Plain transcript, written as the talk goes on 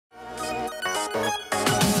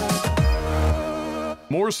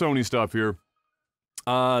more Sony stuff here.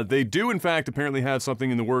 They do, in fact, apparently have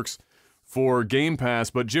something in the works for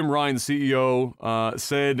Gamepass, but Jim Ryan, the CEO,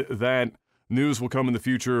 said that news will come in the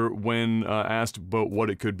future when asked about what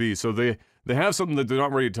it could be. So they have something that they're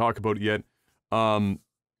not ready to talk about yet. I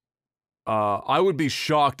would be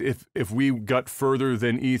shocked if we got further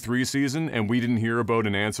than E3 season and we didn't hear about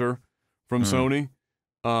an answer from Sony.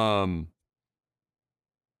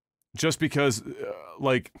 Just because,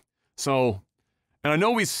 and I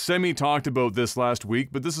know we semi-talked about this last week,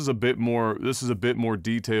 but this is a bit more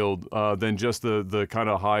detailed than just the kind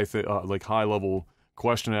of high-level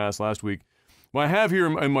question I asked last week. What I have here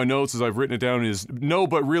in my notes, as I've written it down, is no,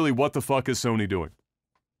 but really, what the fuck is Sony doing?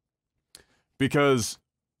 Because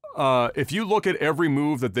if you look at every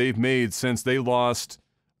move that they've made since they lost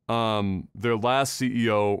their last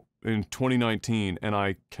CEO in 2019, and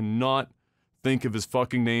I cannot think of his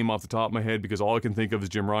fucking name off the top of my head because all I can think of is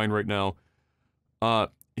Jim Ryan right now.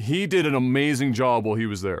 He did an amazing job while he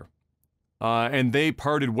was there. And they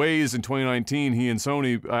parted ways in 2019, he and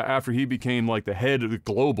Sony, after he became like the head of the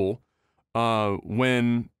global,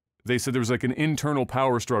 when they said there was like an internal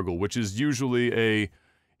power struggle, which is usually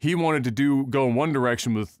he wanted to go in one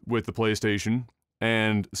direction with the PlayStation,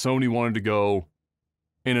 and Sony wanted to go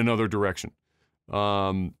in another direction.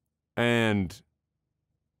 And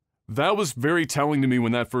that was very telling to me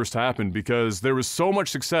when that first happened, because there was so much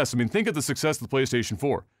success. I mean, think of the success of the PlayStation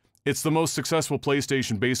 4. It's the most successful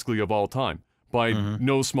PlayStation, basically, of all time, by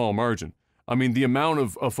no small margin. I mean, the amount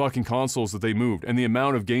of fucking consoles that they moved, and the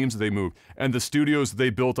amount of games that they moved, and the studios that they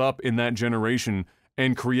built up in that generation,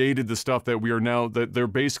 and created the stuff that that they're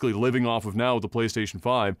basically living off of now with the PlayStation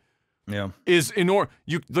 5, is enormous.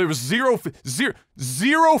 There was zero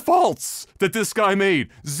faults that this guy made.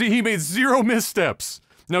 He made zero missteps.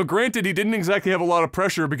 Now, granted, he didn't exactly have a lot of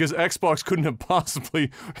pressure because Xbox couldn't have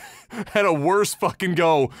possibly had a worse fucking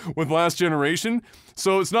go with last generation.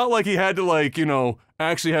 So it's not like he had to,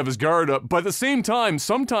 actually have his guard up. But at the same time,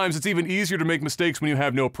 sometimes it's even easier to make mistakes when you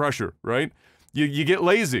have no pressure, right? You get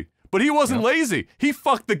lazy. But he wasn't lazy. He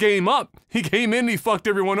fucked the game up. He came in and he fucked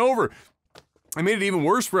everyone over. I made it even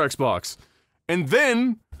worse for Xbox. And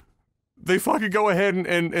then they fucking go ahead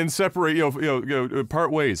and separate,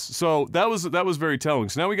 part ways. So that was very telling.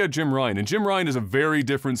 So now we got Jim Ryan, and Jim Ryan is a very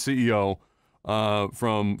different CEO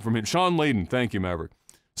from him. Sean Layden, thank you, Maverick.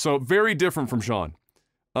 So very different from Sean.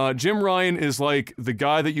 Jim Ryan is like the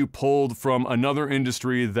guy that you pulled from another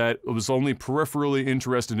industry that was only peripherally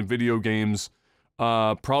interested in video games,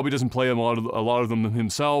 probably doesn't play a lot of them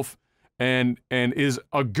himself, and is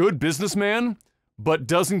a good businessman, but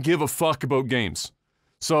doesn't give a fuck about games.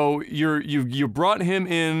 So you brought him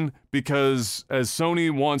in because as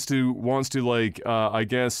Sony wants to I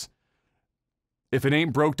guess, if it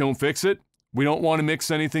ain't broke, don't fix it. We don't want to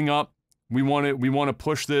mix anything up. We want to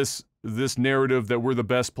push this narrative that we're the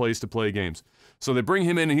best place to play games. So they bring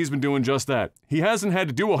him in and he's been doing just that. He hasn't had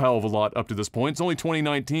to do a hell of a lot up to this point. It's only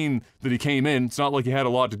 2019 that he came in. It's not like he had a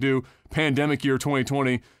lot to do. Pandemic year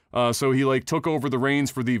 2020. So he took over the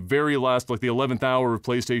reins for the very last, the 11th hour of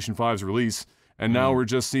PlayStation 5's release. And now we're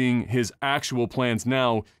just seeing his actual plans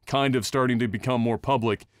now kind of starting to become more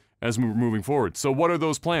public as we're moving forward. So what are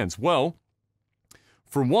those plans? Well,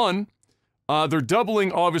 for one, they're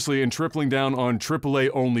doubling, obviously, and tripling down on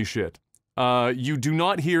AAA-only shit. You do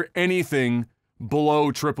not hear anything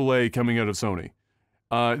below AAA coming out of Sony.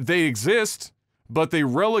 They exist, but they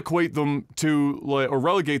relegate them to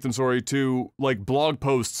blog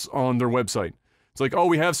posts on their website. It's like, oh,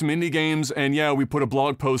 we have some indie games, and yeah, we put a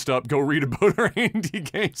blog post up, go read about our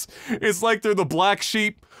indie games. It's like they're the black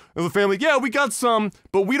sheep of the family. Yeah, we got some,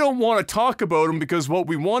 but we don't want to talk about them because what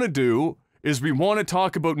we want to do is we want to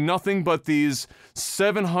talk about nothing but these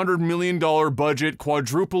 $700 million budget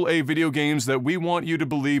quadruple A video games that we want you to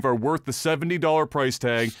believe are worth the $70 price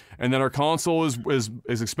tag, and that our console is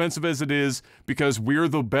as expensive as it is because we're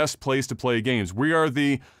the best place to play games. We are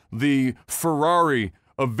the Ferrari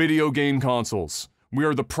of video game consoles. We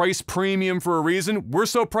are the price premium for a reason. We're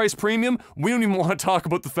so price premium, we don't even want to talk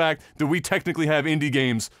about the fact that we technically have indie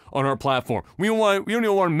games on our platform. We don't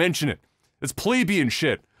even want to mention it. It's plebeian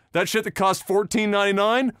shit. That shit that costs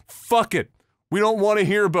 $14.99? Fuck it. We don't want to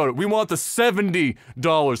hear about it. We want the $70, the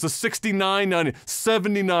 $69.99,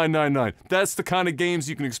 $79.99. That's the kind of games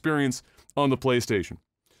you can experience on the PlayStation.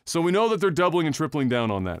 So we know that they're doubling and tripling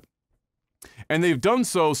down on that. And they've done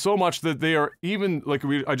so much that they are even,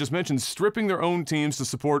 I just mentioned, stripping their own teams to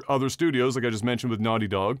support other studios, like I just mentioned with Naughty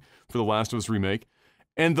Dog for The Last of Us remake.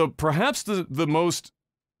 And perhaps the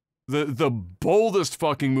boldest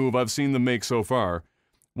fucking move I've seen them make so far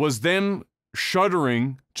was them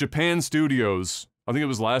shuttering Japan studios, I think it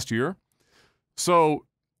was last year, So,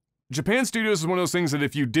 Japan Studios is one of those things that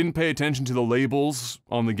if you didn't pay attention to the labels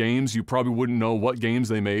on the games, you probably wouldn't know what games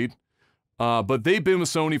they made. But they've been with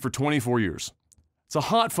Sony for 24 years. It's a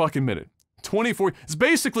hot fucking minute. 24, it's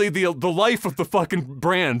basically the life of the fucking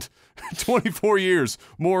brand. 24 years,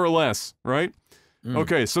 more or less, right?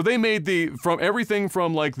 Okay, so they made everything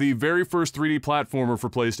from like the very first 3D platformer for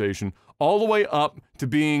PlayStation, all the way up to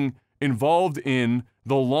being involved in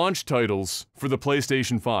the launch titles for the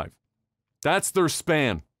PlayStation 5. That's their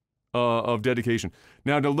span of dedication.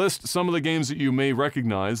 Now, to list some of the games that you may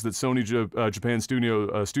recognize that Sony Japan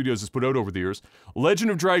Studios has put out over the years: Legend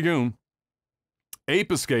of Dragoon,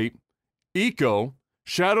 Ape Escape, Eco,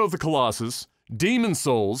 Shadow of the Colossus, Demon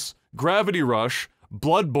Souls, Gravity Rush,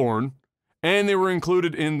 Bloodborne, and they were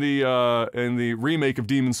included in the remake of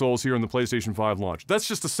Demon Souls here on the PlayStation 5 launch. That's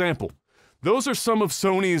just a sample. Those are some of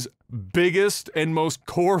Sony's biggest and most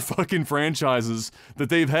core fucking franchises that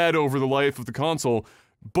they've had over the life of the console,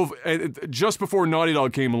 just before Naughty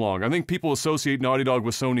Dog came along. I think people associate Naughty Dog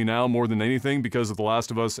with Sony now more than anything because of The Last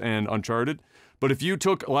of Us and Uncharted. But if you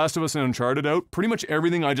took Last of Us and Uncharted out, pretty much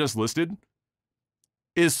everything I just listed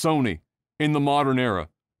is Sony in the modern era,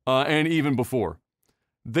 and even before.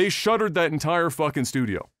 They shuttered that entire fucking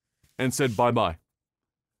studio and said bye-bye.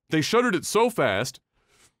 They shuttered it so fast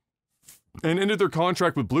and ended their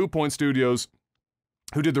contract with Blue Point Studios,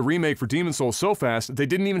 who did the remake for Demon Souls, so fast they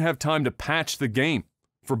didn't even have time to patch the game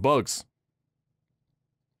for bugs.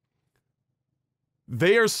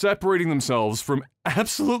 They are separating themselves from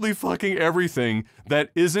absolutely fucking everything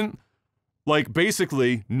that isn't, like,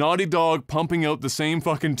 basically Naughty Dog pumping out the same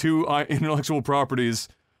fucking two intellectual properties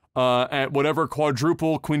at whatever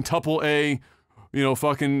quadruple, quintuple A,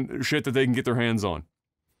 fucking shit that they can get their hands on.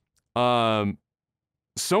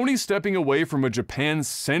 Sony stepping away from a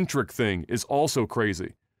Japan-centric thing is also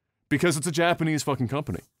crazy, because it's a Japanese fucking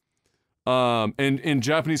company. And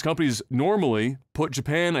Japanese companies normally put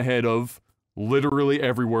Japan ahead of literally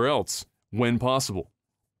everywhere else when possible.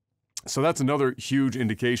 So that's another huge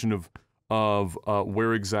indication of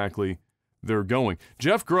where exactly they're going.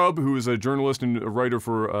 Jeff Grubb, who is a journalist and a writer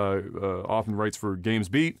for, often writes for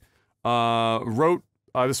GamesBeat, wrote,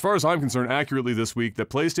 as far as I'm concerned, accurately this week, that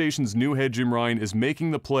PlayStation's new head Jim Ryan is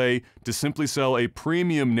making the play to simply sell a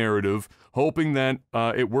premium narrative, hoping that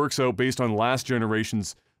it works out based on last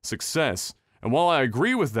generation's success. And while I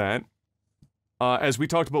agree with that, as we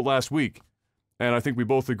talked about last week, and I think we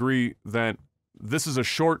both agree that this is a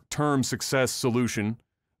short-term success solution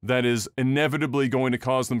that is inevitably going to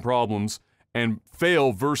cause them problems and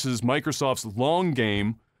fail versus Microsoft's long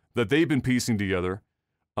game that they've been piecing together,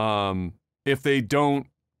 if they don't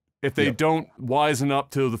wisen up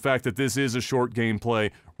to the fact that this is a short gameplay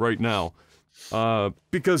right now.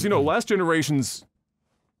 Because, last generation's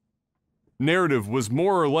narrative was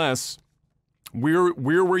more or less, we're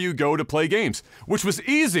where you go to play games, which was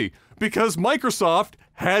easy because Microsoft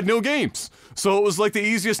had no games. So it was like the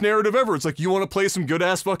easiest narrative ever. It's like, you want to play some good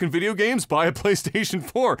ass fucking video games? Buy a PlayStation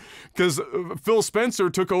 4. Because Phil Spencer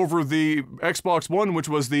took over the Xbox One, which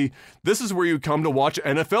was this is where you come to watch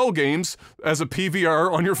NFL games as a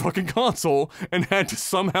PVR on your fucking console, and had to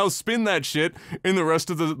somehow spin that shit in the rest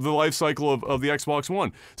of the life cycle of the Xbox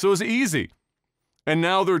One. So it was easy. And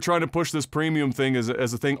now they're trying to push this premium thing as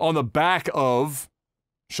a thing on the back of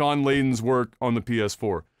Sean Layden's work on the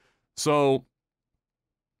PS4. So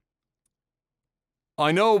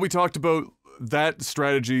I know we talked about that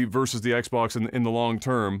strategy versus the Xbox in the long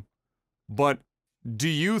term, but do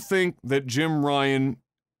you think that Jim Ryan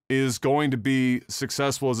is going to be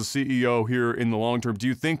successful as a CEO here in the long term? Do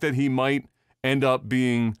you think that he might end up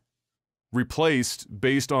being replaced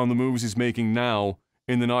based on the moves he's making now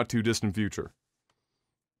in the not too distant future?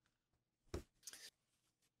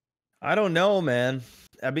 I don't know, man.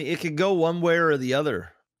 I mean, it could go one way or the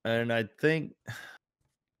other. And I think,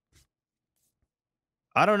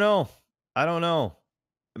 I don't know.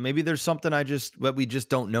 Maybe there's something that we just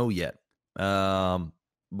don't know yet. But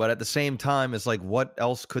at the same time, it's like, what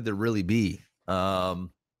else could there really be?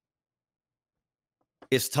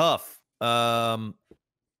 It's tough. I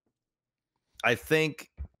think.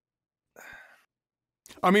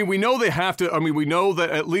 I mean, we know they have to. I mean, we know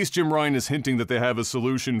that at least Jim Ryan is hinting that they have a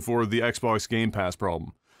solution for the Xbox Game Pass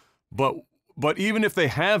problem. But even if they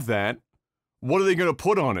have that, what are they going to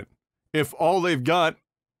put on it? If all they've got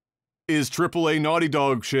is AAA Naughty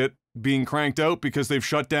Dog shit being cranked out because they've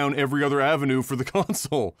shut down every other avenue for the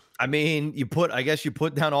console. I mean, I guess you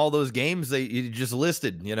put down all those games that you just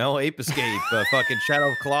listed, Ape Escape, fucking Shadow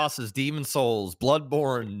of Colossus, Demon Souls,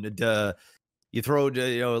 Bloodborne, you throw,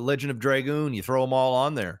 Legend of Dragoon, you throw them all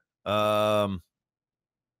on there. I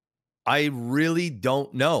really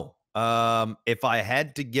don't know. If I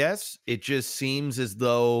had to guess, it just seems as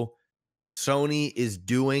though Sony is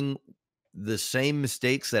doing the same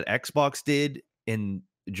mistakes that Xbox did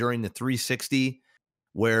during the 360,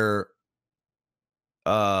 where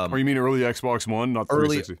Or you mean early Xbox One, not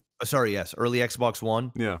early 360? sorry, yes, early Xbox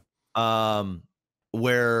One, Yeah.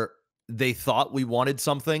 where they thought we wanted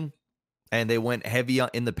something and they went heavy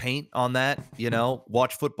in the paint on that,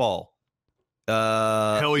 watch football.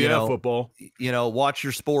 Hell yeah, football. Watch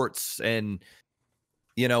your sports, and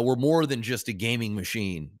we're more than just a gaming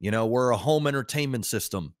machine. We're a home entertainment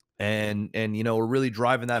system, and we're really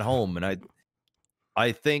driving that home. And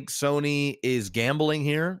I think Sony is gambling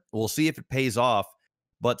here. We'll see if it pays off,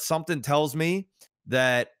 but something tells me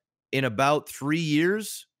that in about 3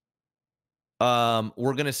 years,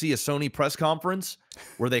 we're going to see a Sony press conference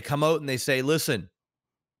where they come out and they say, listen,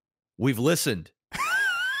 we've listened.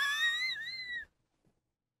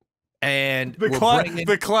 And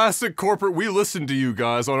the classic corporate, we listen to you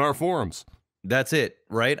guys on our forums. That's it,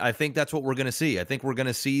 right? I think that's what we're going to see. I think we're going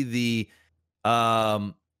to see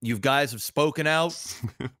you guys have spoken out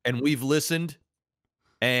and we've listened,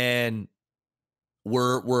 and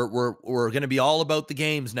we're going to be all about the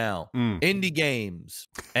games now. Indie games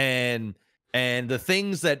and the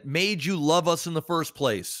things that made you love us in the first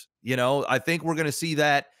place. I think we're going to see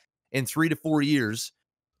that in 3 to 4 years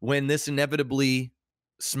when this inevitably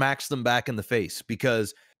smacks them back in the face,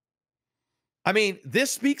 because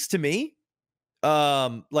this speaks to me,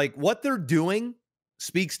 like what they're doing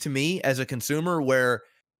speaks to me as a consumer, where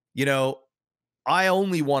I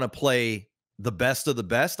only want to play the best of the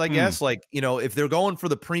best, I guess. Like, if they're going for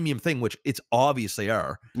the premium thing, which it's obvious they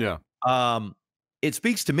are, it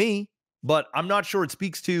speaks to me, but I'm not sure it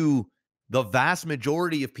speaks to the vast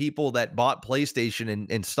majority of people that bought PlayStation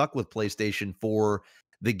and stuck with PlayStation for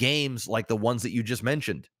the games like the ones that you just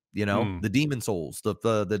mentioned, the Demon Souls,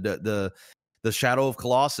 the Shadow of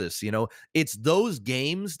Colossus. It's those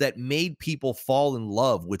games that made people fall in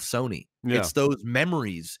love with Sony. It's those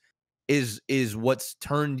memories is what's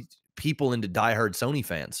turned people into diehard Sony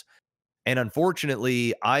fans. And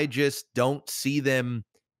unfortunately, I just don't see them.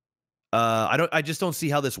 I just don't see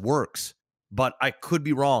how this works, but I could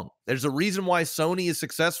be wrong. There's a reason why Sony is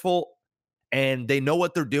successful and they know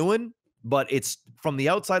what they're doing. But it's from the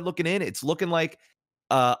outside looking in, it's looking like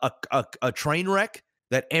a train wreck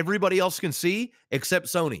that everybody else can see except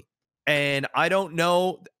Sony. And I don't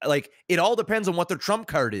know, like, it all depends on what their trump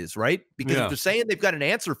card is, right? Because if they're saying they've got an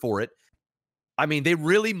answer for it, they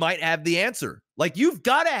really might have the answer. Like, you've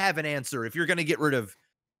got to have an answer if you're going to get rid of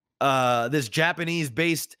this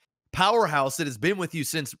Japanese-based powerhouse that has been with you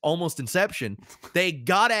since almost inception. They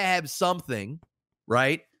got to have something,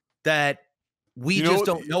 right, that we just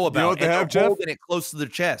don't know about. You know what they have, Jeff? Holding it close to their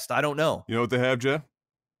chest. I don't know. You know what they have, Jeff?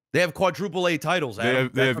 They have quadruple A titles. Adam.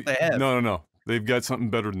 That's what they have. No. They've got something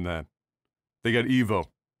better than that. They got Evo.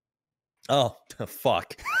 Oh,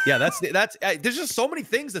 fuck. Yeah, that's there's just so many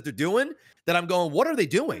things that they're doing that I'm going, what are they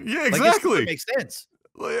doing? Yeah, exactly. Like, it makes sense.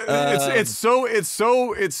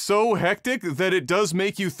 It's so hectic that it does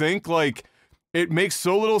make you think, like, it makes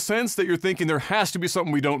so little sense that you're thinking there has to be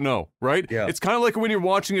something we don't know, right? Yeah. It's kind of like when you're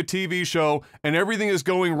watching a TV show and everything is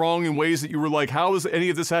going wrong in ways that you were like, how is any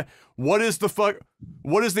of this what is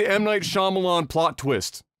the M. Night Shyamalan plot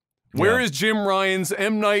twist? Where is Jim Ryan's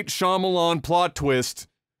M. Night Shyamalan plot twist?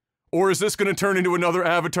 Or is this going to turn into another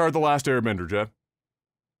Avatar: The Last Airbender, Jeff?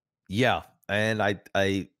 Yeah, and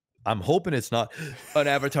I'm hoping it's not an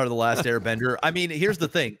Avatar: The Last Airbender. Here's the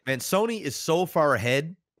thing, man. Sony is so far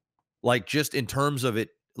ahead, like, just in terms of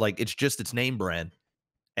it, like, it's just its name brand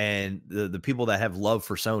and the people that have love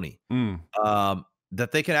for Sony,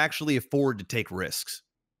 that they can actually afford to take risks.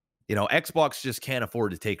 Xbox just can't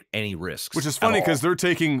afford to take any risks. Which is funny because they're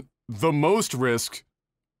taking the most risk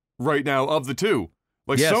right now of the two.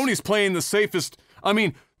 Like, Sony's playing the safest.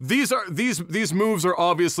 These moves are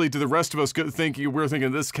obviously, to the rest of us, we're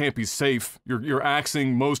thinking this can't be safe. You're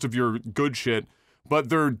axing most of your good shit, but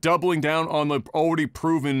they're doubling down on the already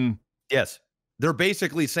proven. Yes. They're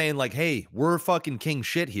basically saying, like, hey, we're fucking king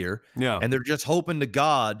shit here. Yeah. And they're just hoping to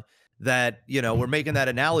God that, we're making that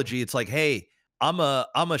analogy. It's like, hey, I'm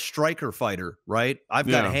a striker fighter, right? I've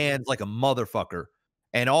got hands like a motherfucker.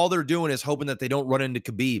 And all they're doing is hoping that they don't run into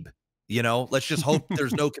Khabib. Let's just hope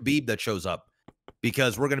there's no Khabib that shows up,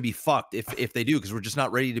 because we're going to be fucked if they do, because we're just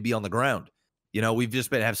not ready to be on the ground. We've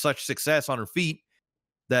just have such success on our feet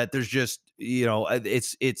that there's just,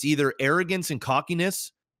 it's either arrogance and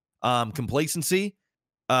cockiness, complacency,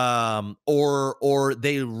 or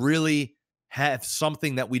they really have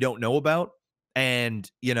something that we don't know about.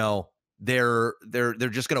 And, they're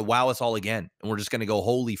just gonna wow us all again, and we're just gonna go,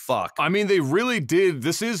 holy fuck. I mean, they really did.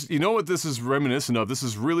 This is, you know what this is reminiscent of? This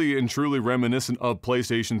is really and truly reminiscent of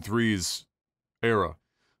PlayStation 3's era.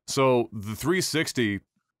 So the 360,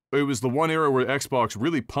 it was the one era where Xbox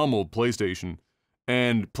really pummeled PlayStation,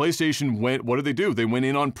 and PlayStation went, what did they do? They went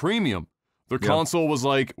in on premium. Their console was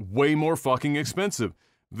like way more fucking expensive.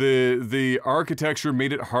 The architecture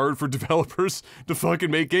made it hard for developers to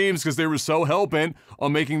fucking make games because they were so hell-bent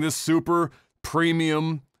on making this super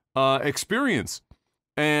premium experience.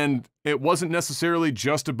 And it wasn't necessarily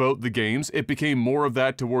just about the games. It became more of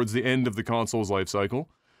that towards the end of the console's life cycle.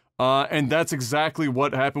 And that's exactly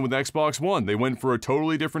what happened with Xbox One. They went for a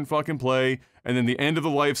totally different fucking play, and then the end of the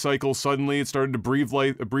life cycle, suddenly it started to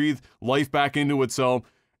breathe life back into itself.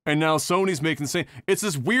 And now Sony's making the same. It's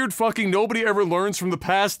this weird fucking nobody ever learns from the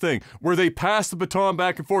past thing, where they pass the baton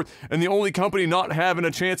back and forth, and the only company not having a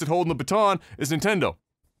chance at holding the baton is Nintendo.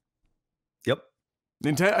 Yep.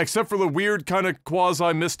 Except for the weird kind of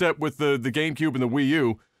quasi misstep with the GameCube and the Wii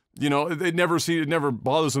U. You know, it never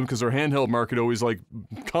bothers them because their handheld market always like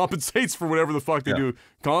compensates for whatever the fuck they do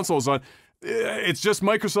consoles on. It's just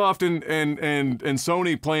Microsoft and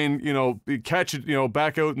Sony playing, you know, catch it, you know,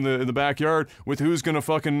 back out in the backyard with who's gonna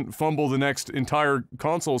fucking fumble the next entire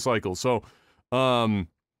console cycle. So,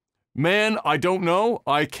 man, I don't know.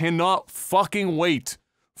 I cannot fucking wait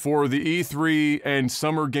for the E3 and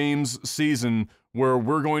Summer Games season where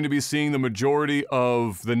we're going to be seeing the majority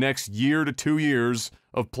of the next year to 2 years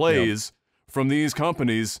of plays from these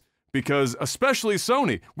companies, because especially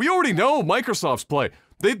Sony, we already know Microsoft's play.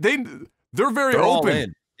 They're very open. All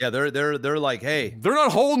in. Yeah, they're like, hey, they're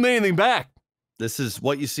not holding anything back. This is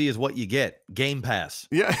what you see is what you get. Gamepass.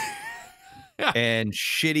 Yeah. Yeah. And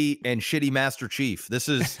shitty Master Chief. This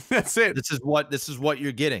is that's it. This is what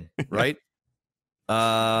you're getting, right?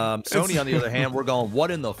 Sony, on the other hand, we're going,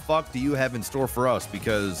 what in the fuck do you have in store for us?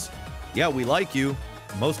 Because yeah, we like you.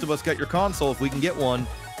 Most of us got your console if we can get one,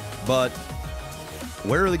 but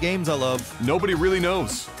where are the games I love? Nobody really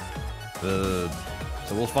knows. So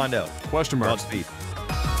we'll find out. Question mark. Godspeed.